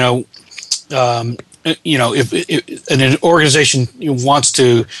if an organization wants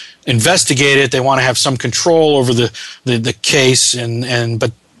to investigate it, they want to have some control over the case,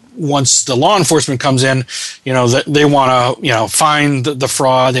 but once the law enforcement comes in, they want to find the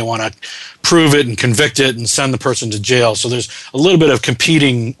fraud, they want to prove it and convict it and send the person to jail. So there's a little bit of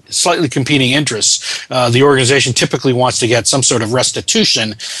slightly competing interests. The organization typically wants to get some sort of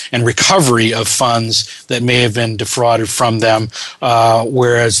restitution and recovery of funds that may have been defrauded from them,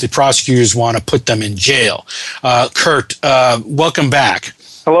 whereas the prosecutors want to put them in jail. Kurt, welcome back.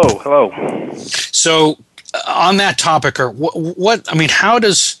 Hello. So on that topic, how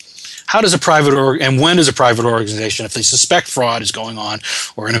does a private and when does a private organization, if they suspect fraud is going on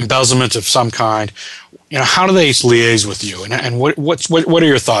or an embezzlement of some kind, how do they liaise with you, and what are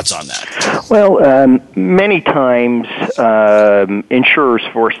your thoughts on that? Well, many times insurers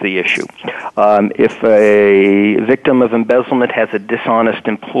force the issue. If a victim of embezzlement has a dishonest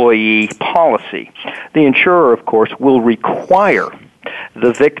employee policy, the insurer, of course, will require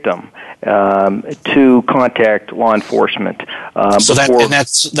the victim to contact law enforcement. That's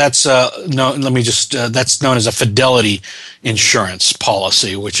known as a fidelity insurance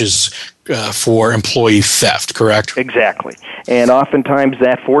policy, which is for employee theft, correct? Exactly. And oftentimes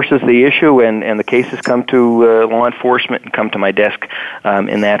that forces the issue, and the cases come to law enforcement and come to my desk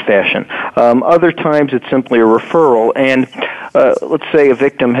in that fashion. Other times it's simply a referral, and let's say a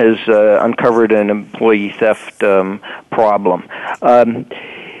victim has uncovered an employee theft problem.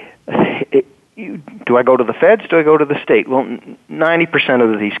 Do I go to the feds? Do I go to the state? Well,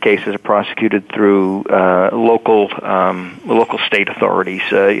 90% of these cases are prosecuted through local state authorities.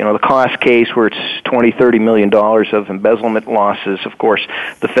 The cost case where it's $20-30 million of embezzlement losses. Of course,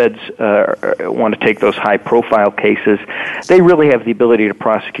 the feds want to take those high-profile cases. They really have the ability to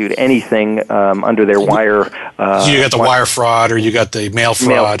prosecute anything under their wire. You got the wire fraud, or you got the mail fraud.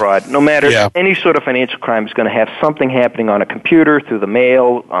 Mail fraud. No matter any sort of financial crime is going to have something happening on a computer, through the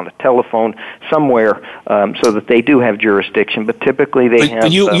mail, on the telephone, somewhere, so that they do have jurisdiction. But typically they have.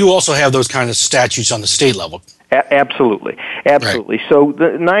 But you also have those kind of statutes on the state level. Absolutely. Right. So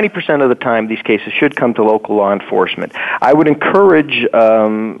 90% of the time, these cases should come to local law enforcement. I would encourage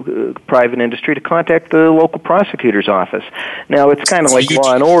private industry to contact the local prosecutor's office. Now, it's kind of like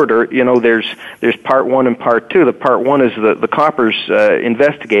Law and Order. There's Part 1 and Part 2. The Part 1 is the coppers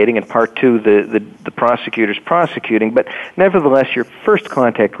investigating, and Part 2, the prosecutors prosecuting. But nevertheless, your first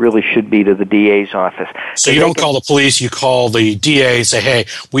contact really should be to the DA's office. So you don't call the police, you call the DA and say, hey,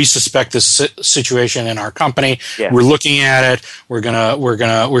 we suspect this situation in our company. Yeah. We're looking at it. We've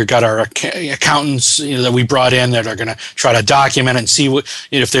got our accountants that we brought in that are going to try to document it and see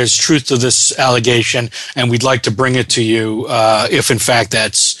if there's truth to this allegation, and we'd like to bring it to you if in fact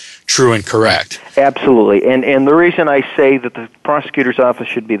that's true and correct. Absolutely. And the reason I say that the prosecutor's office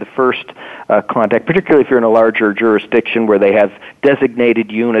should be the first contact, particularly if you're in a larger jurisdiction where they have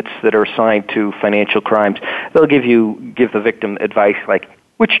designated units that are assigned to financial crimes, they'll give the victim advice like,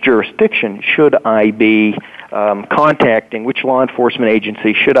 which jurisdiction should I be contacting? Which law enforcement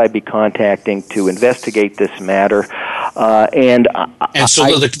agency should I be contacting to investigate this matter? That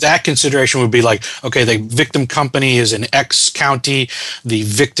consideration would be like, okay, the victim company is in X county, the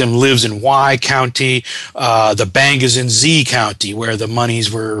victim lives in Y county, the bank is in Z county where the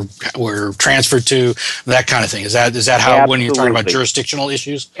monies were transferred to, that kind of thing. Is that how Absolutely. When you're talking about jurisdictional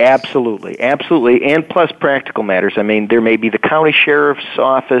issues? Absolutely, and plus practical matters. I mean, there may be the county sheriff's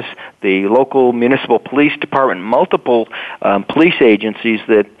office, the local municipal police department, multiple police agencies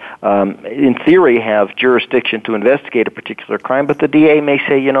that in theory have jurisdiction to investigate a particular crime, but the DA may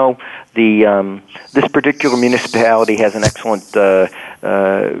say, this particular municipality has an excellent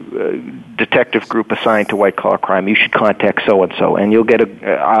detective group assigned to white-collar crime. You should contact so-and-so, and you'll get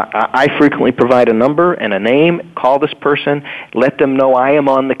I frequently provide a number and a name. Call this person. Let them know I am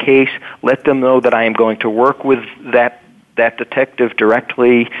on the case. Let them know that I am going to work with that that detective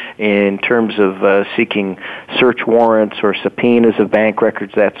directly in terms of seeking search warrants or subpoenas of bank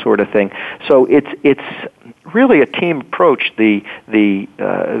records, that sort of thing. So it's really a team approach. The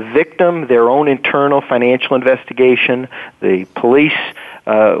victim, their own internal financial investigation, the police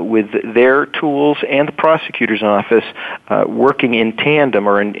with their tools, and the prosecutor's office working in tandem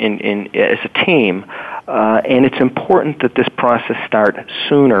or in as a team. And it's important that this process start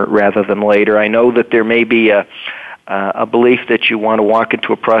sooner rather than later. I know that there may be a belief that you want to walk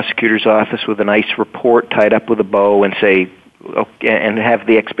into a prosecutor's office with a nice report tied up with a bow and say, and have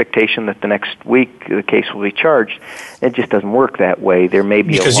the expectation that the next week the case will be charged. It just doesn't work that way. There may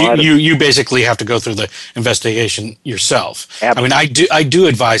be because a lot you basically have to go through the investigation yourself. Absolutely. I mean, I do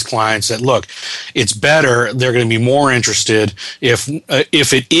advise clients that, look, it's better. They're going to be more interested if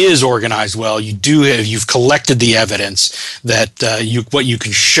it is organized well. You've collected the evidence that what you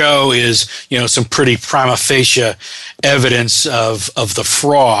can show is some pretty prima facie evidence of the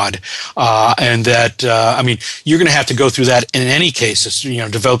fraud, and that I mean, you're going to have to go through that in any case,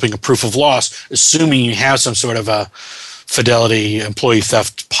 developing a proof of loss, assuming you have some sort of a fidelity employee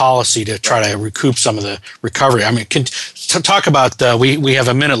theft policy to try to recoup some of the recovery. I mean, talk about, we have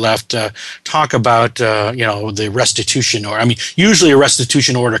a minute left, talk about, the restitution order. I mean, usually a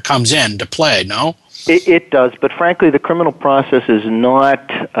restitution order comes into play, no? It does, but frankly, the criminal process is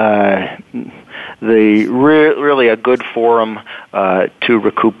not really a good forum to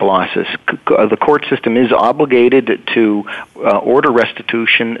recoup losses. The court system is obligated to order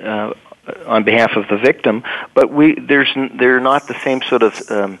restitution on behalf of the victim, but they're not the same sort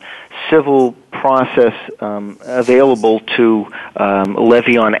of civil process available to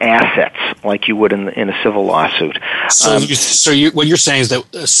levy on assets like you would in a civil lawsuit. What you're saying is that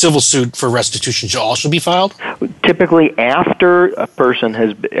a civil suit for restitution should also be filed? Typically, after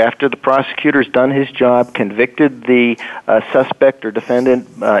the prosecutor's done his job, convicted the suspect or defendant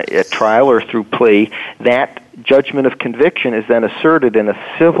at trial or through plea, that judgment of conviction is then asserted in a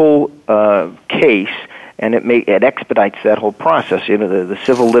civil case, and it expedites that whole process. The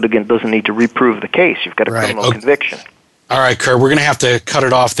civil litigant doesn't need to reprove the case. You've got a criminal conviction. All right, Kurt, we're going to have to cut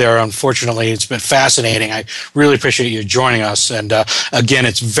it off there. Unfortunately, it's been fascinating. I really appreciate you joining us. And again,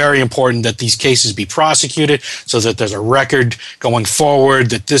 it's very important that these cases be prosecuted so that there's a record going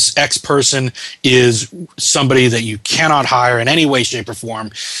forward, that this X person is somebody that you cannot hire in any way, shape, or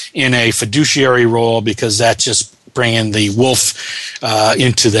form in a fiduciary role, because that's just bringing the wolf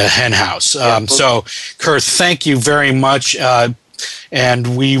into the hen house. So, Kurt, thank you very much.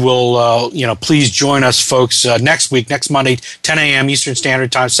 And we will, please join us, folks, next Monday, 10 a.m. Eastern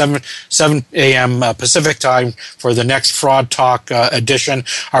Standard Time, 7 a.m. Pacific Time for the next Fraud Talk edition.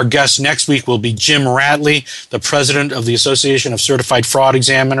 Our guest next week will be Jim Ratley, the president of the Association of Certified Fraud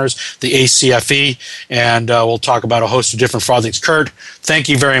Examiners, the ACFE, and we'll talk about a host of different fraud things. Kurt, thank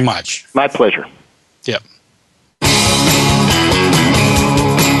you very much. My pleasure. Yep.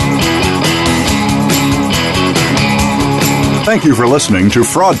 Thank you for listening to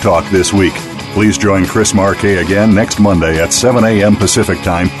Fraud Talk this week. Please join Chris Marquet again next Monday at 7 a.m. Pacific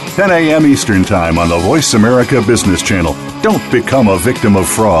Time, 10 a.m. Eastern Time on the Voice America Business Channel. Don't become a victim of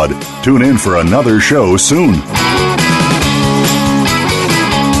fraud. Tune in for another show soon.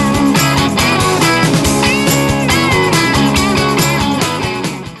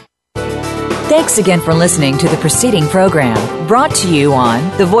 Thanks again for listening to the preceding program, brought to you on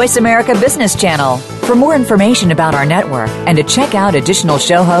the Voice America Business Channel. For more information about our network and to check out additional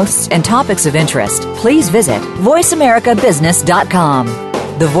show hosts and topics of interest, please visit voiceamericabusiness.com.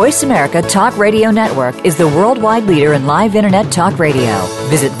 The Voice America Talk Radio Network is the worldwide leader in live Internet talk radio.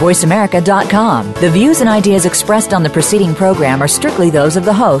 Visit voiceamerica.com. The views and ideas expressed on the preceding program are strictly those of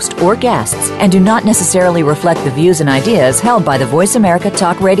the host or guests and do not necessarily reflect the views and ideas held by the Voice America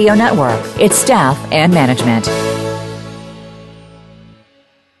Talk Radio Network, its staff, and management.